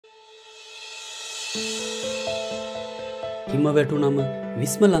හිම වැටුනම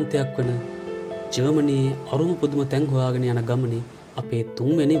විස්මලන්තයක් වන ජර්මනියේ අරුම පුදුම තැන් හොයාගෙන යන ගමනේ අපේ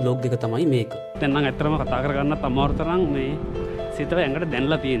තුන්වෙනි vlog එක තමයි මේක. දැන් නම් ඇත්තටම කතා කරගන්න අමාරු තරම් මේ සීතල ඇඟට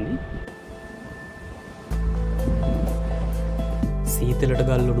දැනලා තියෙන්නේ. සීතලට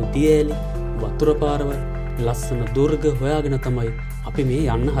ගල්ලුණු දියඇලි, වතුර පාරවල්, ලස්සන දුර්ග හොයාගෙන තමයි අපි මේ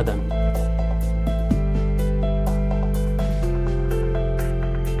යන්න හදන්නේ.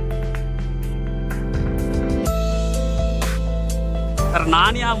 අර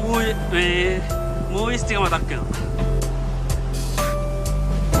නානියා මූවිස් ටික මතක් වෙනවා.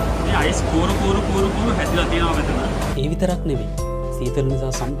 මේ අයිස් කූරු හැදිලා තියෙනවා මෙතන. ඒ විතරක් නෙවෙයි. සීතල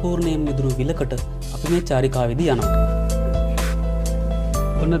නිසා සම්පූර්ණයෙන් මිදුණු විලකට අපි මේ චාරිකාවේදී යනවා.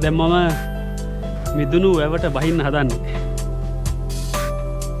 ඔන්න දැන් මම මිදුණු වැවට බහින්න හදන්නේ.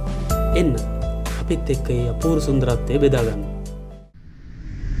 එන්න අපිත් එක්ක ඒ අපූර්ව සුන්දරත්වය බෙදා ගන්න.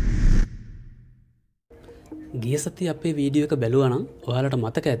 ගිය සතියේ අපේ වීඩියෝ එක බැලුවා නම් ඔයාලට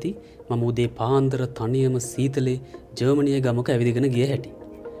මතක ඇති මම උදේ පාන්දර තනියම සීතලේ ජර්මනියේ ගමක ඇවිදගෙන ගිය හැටි.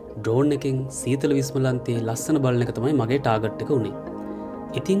 ඩ්‍රෝන් එකෙන් සීතල විස්මලන්තයේ ලස්සන බලන එක තමයි මගේ ටාගට් එක උනේ.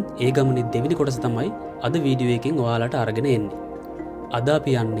 ඉතින් ඒ ගමනේ දෙවෙනි කොටස තමයි අද වීඩියෝ එකෙන් ඔයාලට අරගෙන එන්නේ. අද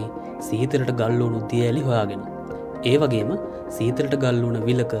අපි යන්නේ සීතලට ගල් වුණු දියඇලි හොයාගෙන. ඒ වගේම සීතලට ගල් වුණ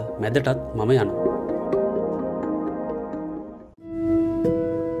විලක මැදටත් මම යනවා.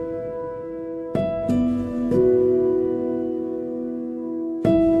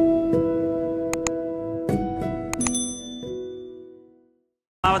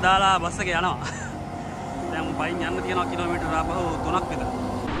 දාලා බස් එකේ යනවා. දැන් පයින් යන්න තියෙනවා කිලෝමීටර ආපහු 3ක් විතර.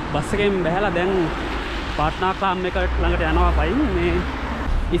 බස් එකෙන් බැහැලා දැන් පාට්නා ක්ලාම් එක ළඟට යනවා පයින්.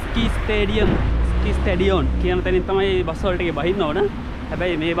 මේ ස්කී ස්ටේඩියම් කියන තැනින් තමයි බස් වලට බහින්න ඕන.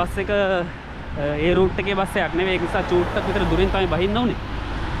 හැබැයි මේ බස් එක ඒ රූට් එකේ බස් එකක් නෙවෙයි. ඒක නිසා චූට්ටක් විතර දුරින් තමයි බහින්න ඕනේ.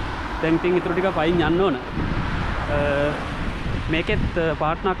 දැන් ඉතින් ඊටු ටික පයින් යන්න ඕන. මේකෙත්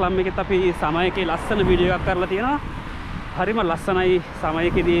පාට්නා ක්ලාම් එකෙත් අපි සමයකේ ලස්සන වීඩියෝ එකක් කරලා තියෙනවා. හරිම ලස්සනයි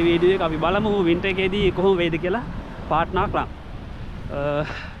සමයකදී වීඩියෝ එක අපි බලමු වින්ටර් එකේදී කොහොම වෙයිද කියලා. පාට්නා ක්ලාම්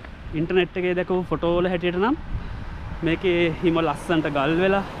ඉන්ටර්නෙට් එකේ දැකපු ෆොටෝ වල හැටියට නම් මේකේ හිම ලස්සනට ගල්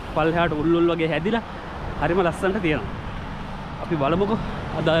වෙලා පල්ලෙහාට උල්ලුල් වගේ හැදිලා හරිම ලස්සනට තියෙනවා. අපි බලමුකෝ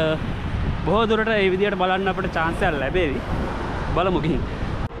අද බොහෝ දුරට මේ විදියට බලන්න අපිට chance එකක් ලැබෙවි. බලමු ගිහින්.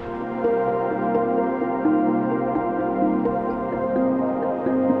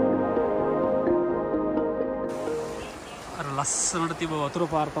 ලස්සනට තිබ්බ වතුර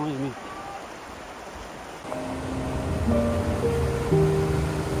පාර තමයි මේ.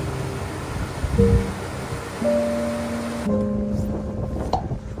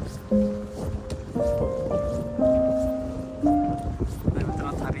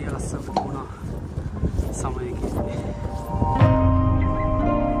 මෙතනත් හරිය ලස්සනට තිබුණා සමයකදී.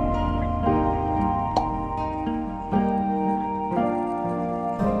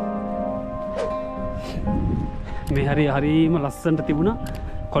 මේ හරිය හරියම ලස්සනට තිබුණා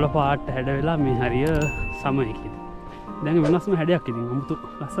කොළ පාට හැඩ වෙලා මේ හරිය සමයකදී. දැන් වෙනස්ම හැඩයක් ඉතින් අමුතු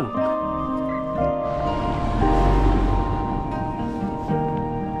ලස්සනක්.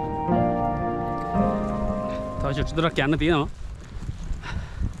 තව චුට්ටක් දුරක් යන්න තියෙනවා.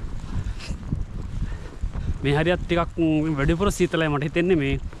 මේ හරියත් ටිකක් වැඩිපුර සීතලයි මට හිතෙන්නේ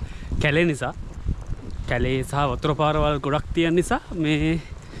මේ කැලේ නිසා. කැලේ සහ වතුර පාරවල් ගොඩක් තියෙන නිසා මේ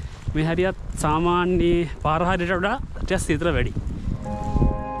හරියත් සාමාන්‍ය පාර හරියට වඩා ටිකක් සීතල වැඩි.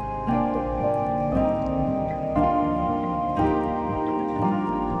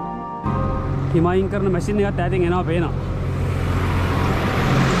 හිමයින් කරන මැෂින් එකත් ඈතින් එනවා පේනවා.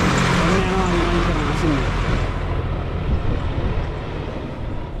 ඔන්න යනවා හිමයින් කරන මැෂින් එක.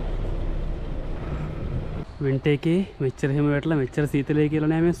 වින්ටර් එකේ මෙච්චර හිම වැටලා මෙච්චර සීතලයි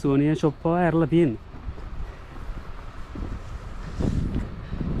කියලා නෑ මේ සෝනියා ෂොප් එක ඇරලා තියෙන්නේ.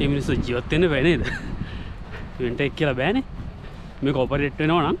 මේ මිනිස්සු ජීවත් වෙන්න බෑ නේද? වින්ටර් එක කියලා බෑනේ. මේක ඔපරේට්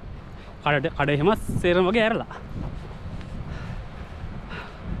වෙනවා නම් කඩේ හැම සේරම වගේ ඇරලා.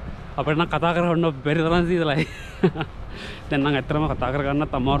 අපිට නම් කතා කරන්න බැරි තරම් සීතලයි. දැන් නම් ඇත්තටම කතා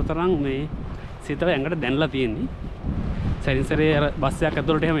කරගන්නත් අමාරු තරම් මේ සීතල ඇඟට දැනලා තියෙන්නේ. සැරින් සැරේ අර බස් එකක්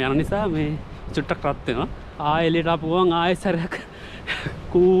ඇතුළට එහෙම යන නිසා මේ චුට්ටක් රත් වෙනවා. ආයෙ එළියට ආපු ගමන් ආයෙ සැරයක්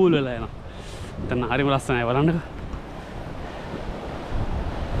කූල් වෙලා යනවා. දැන් හරිම ලස්සනයි බලන්නකෝ.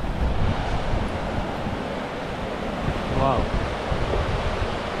 Wow.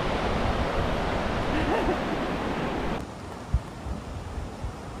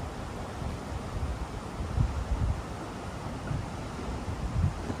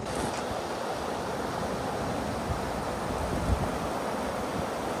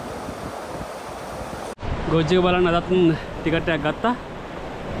 ගොජ් එක බලන්න අදත් ටිකට් එකක් ගත්තා.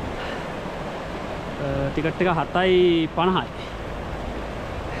 ටිකට් එක 7.50යි.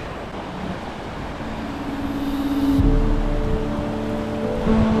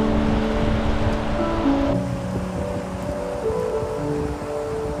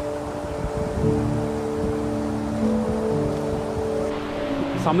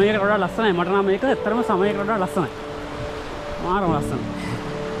 සමයකට වඩා ලස්සනයි. මට නම් මේක ඇත්තටම සමයකට වඩා ලස්සනයි. මාරම ලස්සනයි.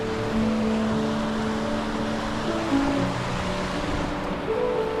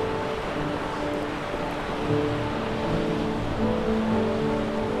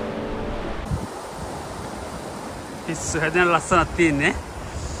 පිස්සු හැදෙන ලස්සනක් තියෙන්නේ.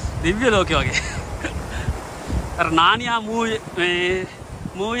 දිව්‍ය ලෝකෙ වගේ. අර නානියා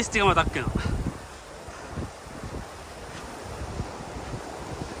මූවිස් ටික මතක් වෙනවා.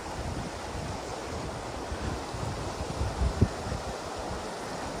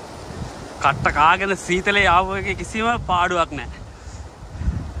 කට්ට කාගෙන සීතලේ ආව එකේ කිසිම පාඩුවක් නැහැ.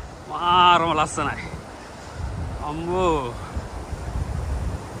 මාරම ලස්සනයි. අම්මෝ.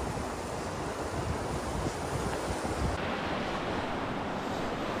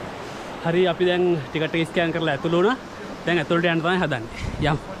 හරි අපි දැන් ටිකට් එක ස්කෑන් කරලා ඇතුළු වුණා. දැන් ඇතුළට යන්න තමයි හදන්නේ.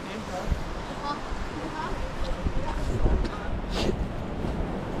 යමු.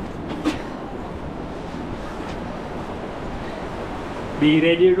 Be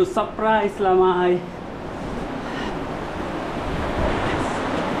ready to surprise lamai.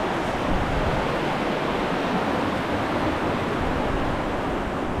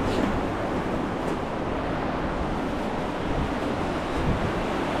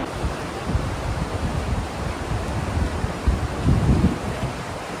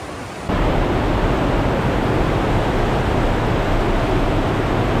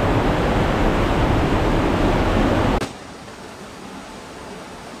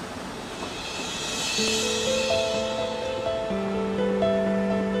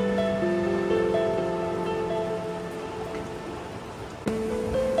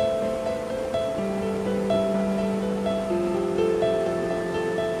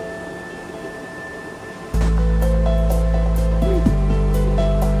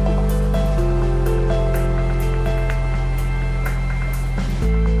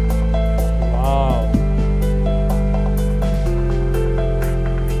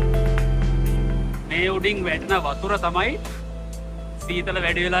 වැටෙන වතුර තමයි සීතල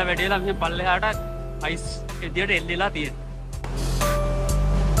වැඩි වෙලා මෙහෙම පල්ලෙහාට අයිස් එදියට එල්ලලා තියෙන්නේ.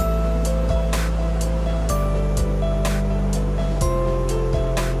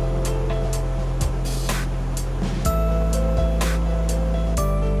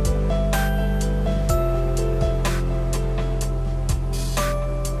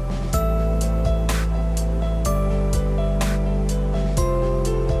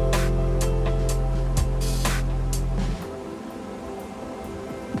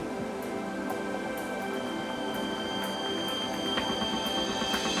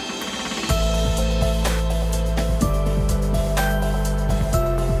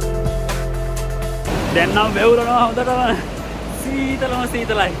 දැන් නම් වෙවුරනවා හොඳටම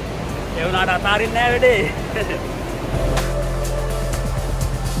සීතලයි. ඒ වුණාට අතාරින්නේ නැහැ වැඩේ.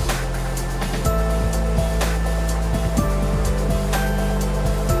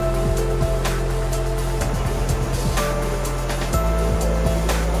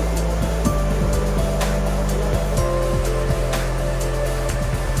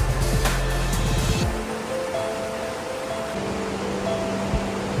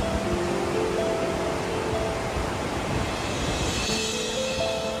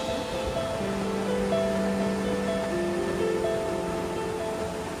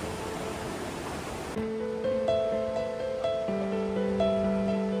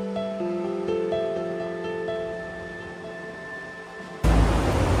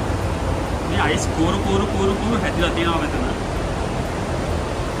 අයිස් කූරු හැදිලා තියෙනවා මෙතන.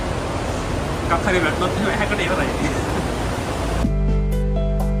 එකක් හරි වැටුනොත් එහෙම ඇහැකට ඉවරයි.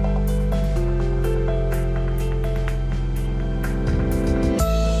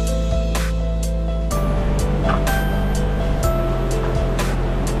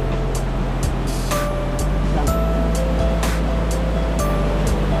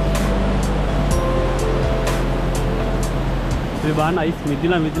 මේ බාන අයිස්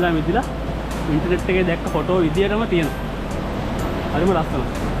මිදිලා ඉන්ටර්නෙට් එකේ දැක්ක ෆොටෝ විදියටම තියෙනවා. හරිම ලස්සනයි.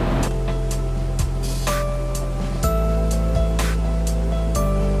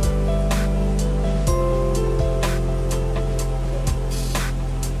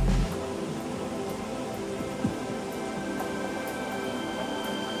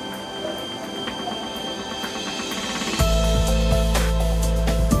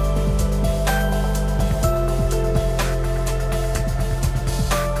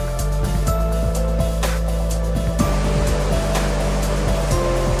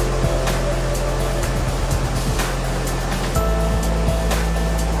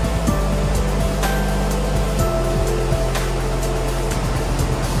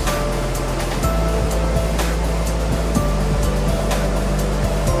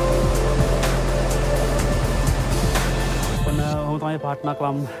 පාට්නා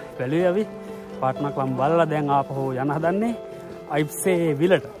ක්ලම් බැලුවේ අපි. පාට්නා ක්ලම් බලලා දැන් ආපහු යන්න හදන්නේ අයිප්සේ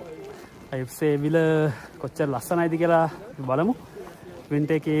විලට. අයිප්සේ විල කොච්චර ලස්සනයිද කියලා බලමු.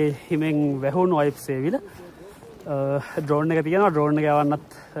 වින්ටර් එකේ හිමෙන් වැහුණු අයිප්සේ විල. ඩ්‍රෝන් එක තියෙනවා. ඩ්‍රෝන් එක යවන්නත්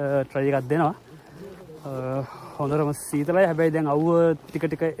try එකක් දෙනවා. හොඳටම සීතලයි. හැබැයි දැන් අවුව ටික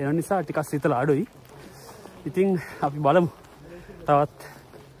ටික එන නිසා ටිකක් සීතල අඩුයි. ඉතින් අපි බලමු තවත්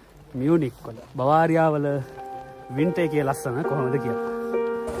මියුනික් වල බවාරියා වල වින්ටර් එකේ ලස්සන කොහොමද කියලා.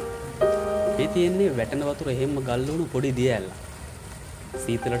 මේ තියෙන්නේ වැටෙන වතුර එහෙම්ම ගල් වුණු පොඩි දිය ඇල්ල.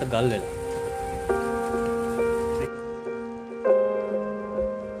 සීතලට ගල් වෙලා.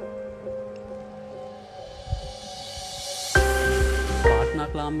 පාට්නා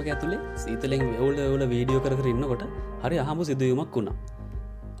ක්ලාම් එක ඇතුලේ සීතලෙන් වෙවුල වීඩියෝ කර ඉන්නකොට හරි අහඹු සිදුවීමක් වුණා.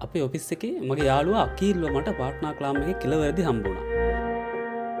 අපේ ඔෆිස් එකේ මගේ යාළුවා අකීල්ව මට පාට්නා ක්ලාම් එකේ කෙළවරදී හම්බුණා.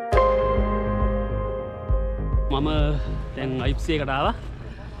 මම දැන් අයිප්සි එකට ආවා.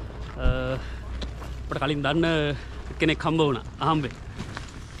 අපිට කලින් දන්න කෙනෙක් හම්බ වුණා අහම්බේ.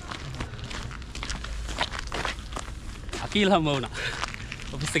 අකීල් හම්බ වුණා.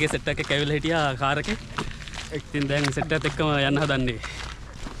 ඔෆිස් එකේ සෙට් එකක් ඇවිල්ලා හිටියා කාර් එකේ. ඉතින් දැන් සෙට් එකත් එක්කම යන්න හදන්නේ.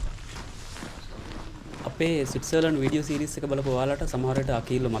 අපේ ස්විට්සර්ලන්ඩ් වීඩියෝ සීරීස් එක බලපු ඔයාලට සමහර විට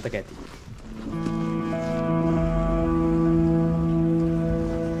අකීල්ව මතක ඇති.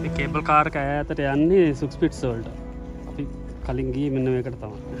 මේ කේබල් කාර් එක ඈතට යන්නේ සුක්ස්පිට්ස් වලට. අපි කලින් ගියේ මෙන්න මේකට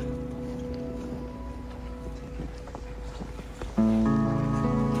තමයි.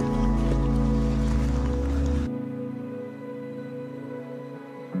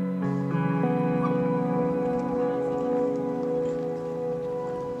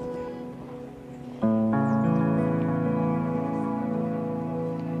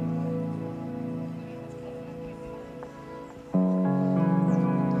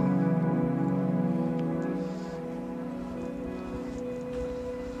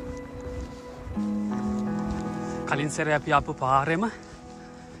 කලින් සැරේ අපි ආපු පාරෙම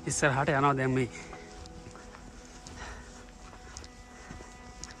ඉස්සරහට යනවා දැන් මේ.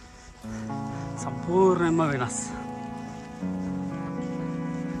 සම්පූර්ණයෙන්ම වෙනස්.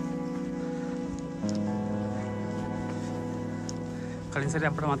 කලින් සැරේ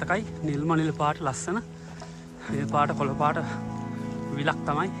අපිට මතකයි නිල් පාට ලස්සන නිල් පාට කොළ පාට විලක්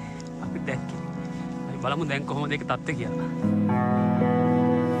තමයි අපි දැක්කේ. අපි බලමු දැන් කොහොමද ඒක තත්ත්වය කියලා.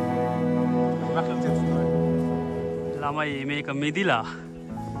 ළමයි මේක මිදිලා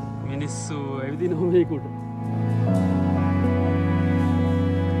මිනිස්සු ඇවිදිනවා මේකට.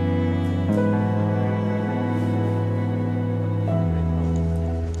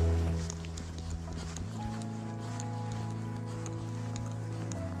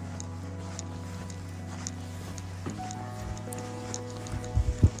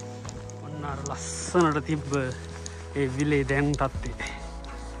 ඔන්න අර ලස්සනට තිබ්බ ඒ විලේ දැන් තත්ත්වේ.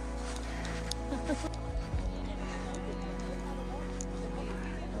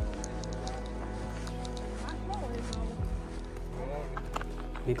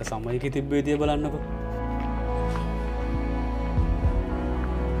 මේක සමයක තිබ්බ විදිය බලන්නකො.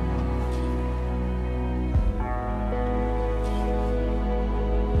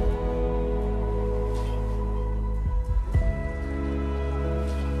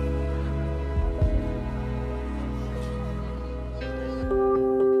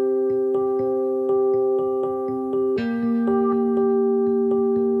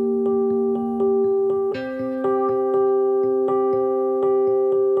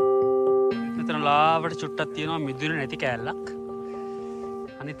 ලාවට චුට්ටක් තියෙනවා මිදුනේ නැති කෑල්ලක්.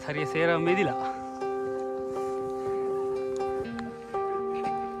 අනිත් හරිය සේරම මිදිලා.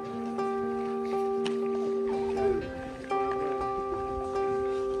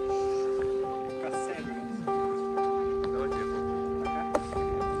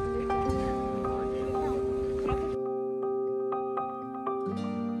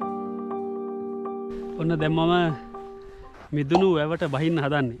 ඔන්න දැන් මම මිදුණු වැවට බහින්න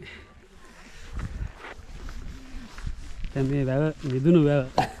හදන්නේ. දැන් මේ වැව මිදුණු වැව.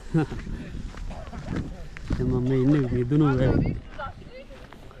 දැන් මම මේ ඉන්නේ මිදුණු වැව.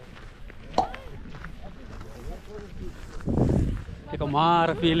 ඒක මාර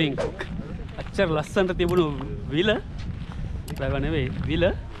ෆීලිං. අච්චර ලස්සනට තිබුණු විල වැව නෙවෙයි විල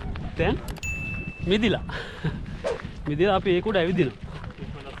දැන් මිදිලා. මිදිලා අපි ඒක උඩ ඇවිදිනවා.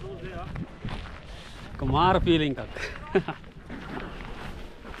 ඒක මාර ෆීලිං එකක්.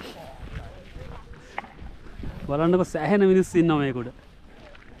 බලන්නකො සෑහෙන මිනිස්සු ඉන්නවා මේක උඩ.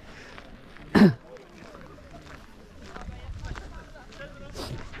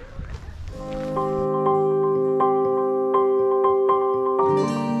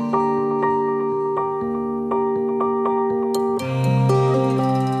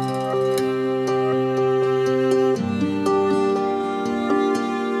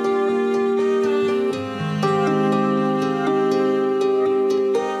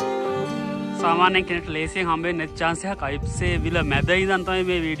 සාමාන්‍යයෙන් කෙනෙක්ට ලේසියෙන් හම්බෙන්නේ නැති chance එකක් අයිප්සේ විල මැද ඉඳන් තමයි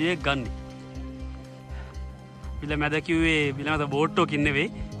මේ වීඩියෝ එක ගන්නෙ. විල මැද කිව්වේ විල මැද බෝට්ටුවකින් නෙවෙයි.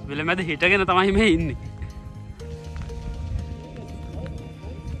 විල මැද හිටගෙන තමයි මේ ඉන්නේ.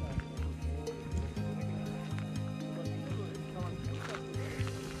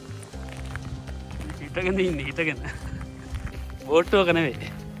 හිටගෙන ඉන්නේ හිටගෙන. බෝට්ටුවක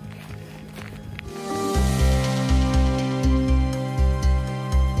නෙවෙයි.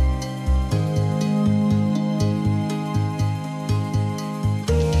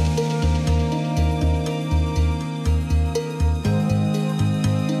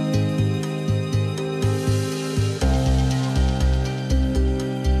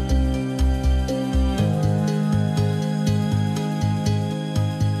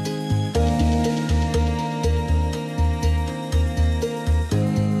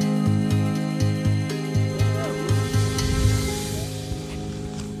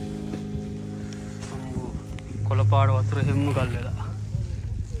 කොළපාඩ වතුර හිම්ම ගල් වෙලා.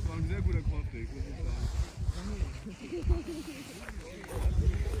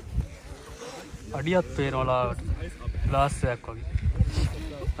 අඩියක් පේනවා ලාවට. ග්ලාස් එකක් වගේ.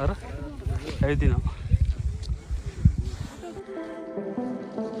 අර ඇවිදිනවා.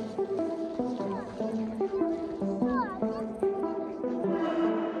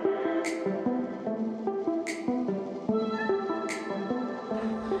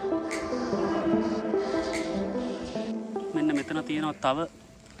 තියෙනවා තව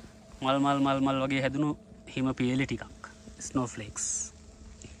මල් වගේ හැදුණු හිම පියලි ටිකක් ස්නෝෆ්ලේක්ස්.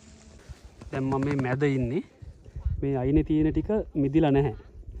 දැන් මම මේ මැද ඉන්නේ. මේ අයිනේ තියෙන ටික මිදිලා නැහැ.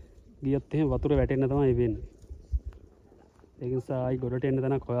 ගියොත් එහෙම වතුර වැටෙන්න තමයි වෙන්නේ. ඒක නිසා ආයි ගොඩට එන්න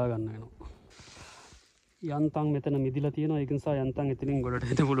තැනක් හොයා ගන්න වෙනවා. යන්තම් මෙතන මිදිලා තියෙනවා. ඒක නිසා යන්තම් එතනින්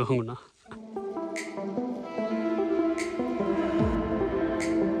ගොඩට එන්න පුළුවන් වුණා.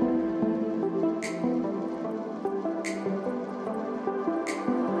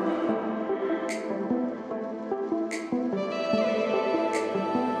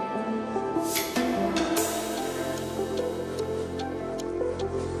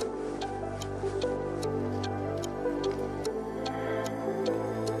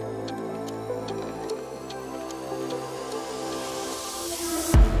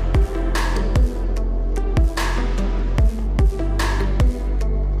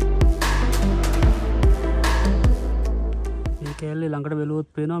 කැලේ ළඟට බැලුවොත්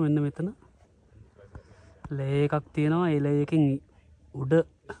පේනවා මෙන්න මෙතන ලේ එකක් තියෙනවා. ඒ ලේ එකෙන්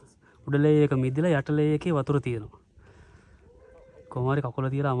උඩ ලේ එක මිදිලා යට ලේ එකේ වතුර තියෙනවා. කොහොම හරි කකුල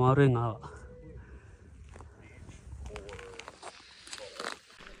තියලා අමාරුවෙන් ආවා.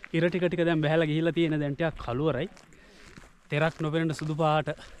 ඉර ටික ටික දැන් බහැලා ගිහිල්ලා තියෙන දැන් ටිකක් කළුවරයි. තෙරක් නොපෙනෙන සුදු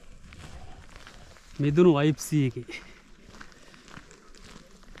පාට මිදුණු වයිප්ස් එකේ.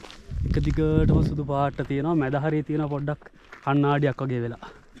 එක දිගටම සුදු පාට තියෙනවා. මැද හරිය තියෙනවා පොඩ්ඩක් කණ්ණාඩියක් වගේ වෙලා.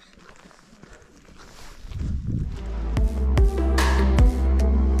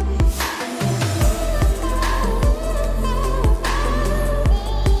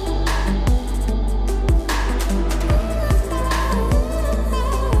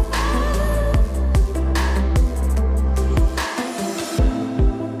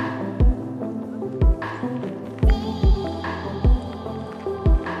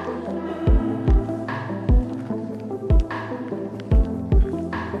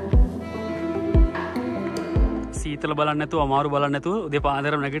 සීතල බලන්න නැතුව අමාරු බලන්න නැතුව උදේ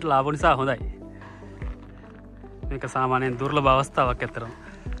පාන්දර නැගිටලා ආපු නිසා හොඳයි. මේක සාමාන්‍යයෙන් දුර්ලභ අවස්ථාවක් ඇත්තටම.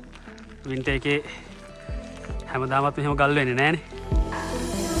 වින්ටර් එකේ හැමදාමත් මෙහෙම ගල් වෙන්නේ නැහනේ.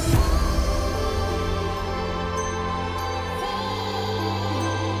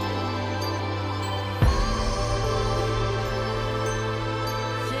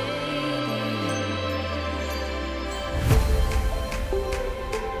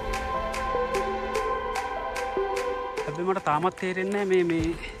 මට තාමත් තේරෙන්නේ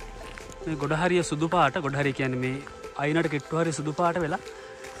මේ ගොඩහරිය සුදු පාට. ගොඩහරිය කියන්නේ මේ අයිනට කිට්ටු හරිය සුදු පාට වෙලා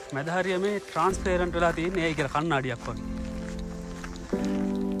මැද හරිය මේ ට්‍රාන්ස්පේරන්ට් වෙලා තියෙන්නේ. ඒ කියලා කණ්ණාඩියක් වගේ.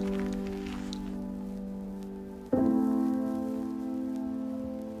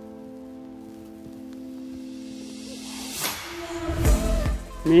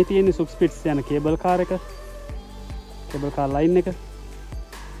 මේ තියෙන්නේ සුක්ස්පිට්ස් යන කේබල් කාර් එක. කේබල් කාර් ලයින් එක.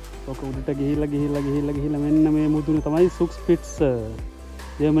 ඔක උඩට ගිහිල්ලා මෙන්න මේ මුදුන තමයි සුක්ස්පිට්ස්.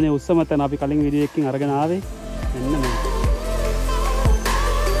 ජර්මනියේ උස්සම තැන අපි කලින් වීඩියෝ එකකින් අරගෙන ආවේ. මෙන්න මේ.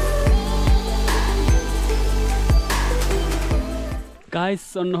 ගයිස්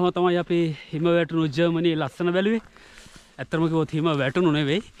ඔන්නෝ තමයි අපි හිම වැටුණු ජර්මනියේ ලස්සන බැලුවේ. ඇත්තම කිව්වොත් හිම වැටුණු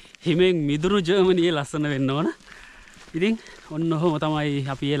නෙවෙයි. හිමෙන් මිදුණු ජර්මනියේ ලස්සන වෙන්න ඕන. ඉතින් ඔන්නෝම තමයි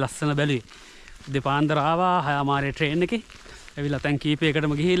අපි මේ ලස්සන බැලුවේ. දෙපාන්දර ආවා 6 මාරේ ට්‍රේන් එකේ. ඇවිල්ලා තැන්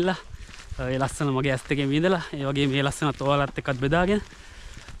කීපයකටම ගිහිල්ලා ඒ ලස්සන මගේ ඇස් දෙකෙන් විඳලා ඒ වගේ මේ ලස්සනත් ඔයාලත් එක්කත් බෙදාගෙන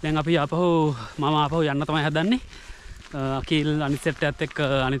දැන් අපි ආපහු යන්න තමයි හදන්නේ. අකිල් අනිත් සෙට් එකත් එක්ක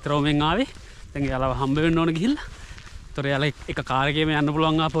අනිත් රෝමෙන් ආවේ. දැන් එයාලා හම්බ වෙන්න ඕන ගිහිල්ලා. ඒතර එයාලා එක කාර් එකේම යන්න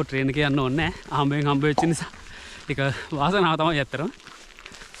පුළුවන් ආපහු ට්‍රේන් එකේ යන්න ඕනේ නැහැ. හම්බ වෙච්ච නිසා. ඒක වාසනාව තමයි ඇත්තටම.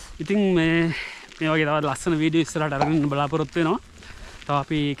 ඉතින් මේ වගේ තවත් ලස්සන වීඩියෝ ඉස්සරහට අරගෙන බලාපොරොත්තු වෙනවා. තව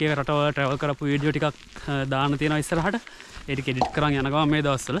අපි එක එක රටවල ට්‍රැවල් කරපු වීඩියෝ ටිකක් දාන්න තියෙනවා ඉස්සරහට. ඒ ටික එඩිට් කරන් යන ගමන් මේ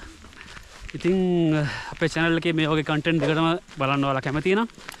දවස්වල. ඉතින් අපේ channel එකේ මේ වගේ content දෙකටම බලන්න ඔයාලා කැමති නම්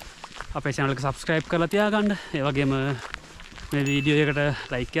අපේ channel එක subscribe කරලා තියාගන්න. ඒ වගේම මේ වීඩියෝ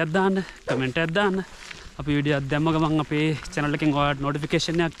එකට like එකක් දාන්න, comment එකක් දාන්න. අපි වීඩියෝ එකක් දැම්ම ගමන් අපේ channel එකෙන් ඔයාලට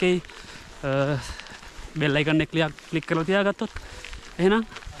notification එකක් එයි. bell icon එක click කරලා තියාගත්තොත් එහෙනම්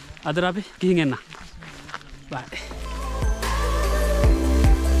අද අපි ගිහින් එන්න. bye.